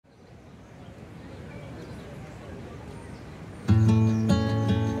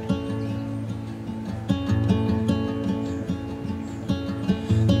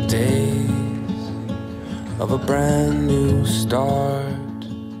of a brand new start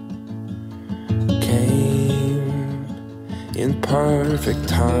came in perfect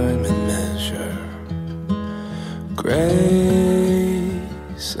time and measure. Grace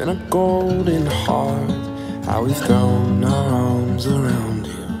and a golden heart, how we've thrown our arms around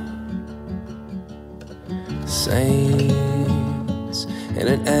you. Saints in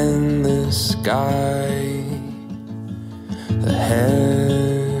an endless sky, the heavens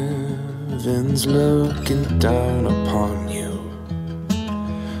looking down upon you.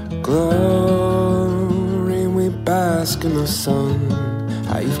 Glory, we bask in the sun,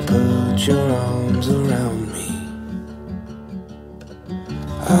 how you've put your arms around me.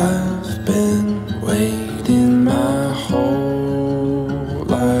 I've been waiting my whole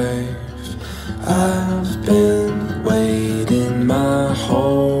life. I've been waiting my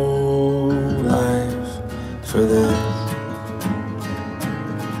whole life for this.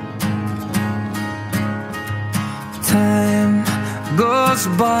 Time goes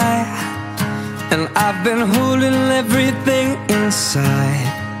by and I've been holding everything inside,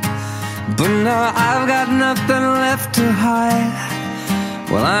 but now I've got nothing left to hide.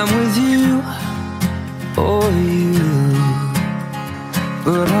 Well, I'm with you, oh you,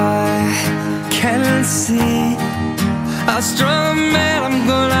 but I can't see how strong a man I'm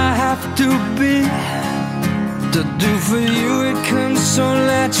gonna have to be to do for you. It comes so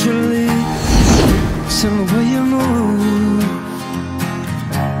naturally, it's in the way you move,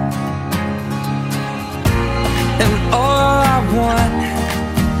 and all I want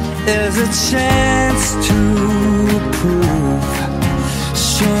is a chance to prove,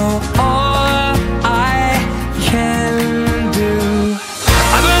 show all I can do.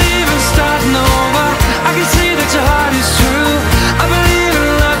 I believe in starting over, I can see that your heart is true. I believe in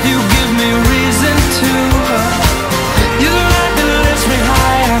love, you give me reason to. You're the light that lifts me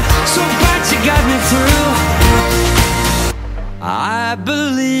higher, so bright you got me through. I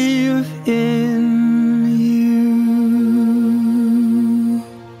believe in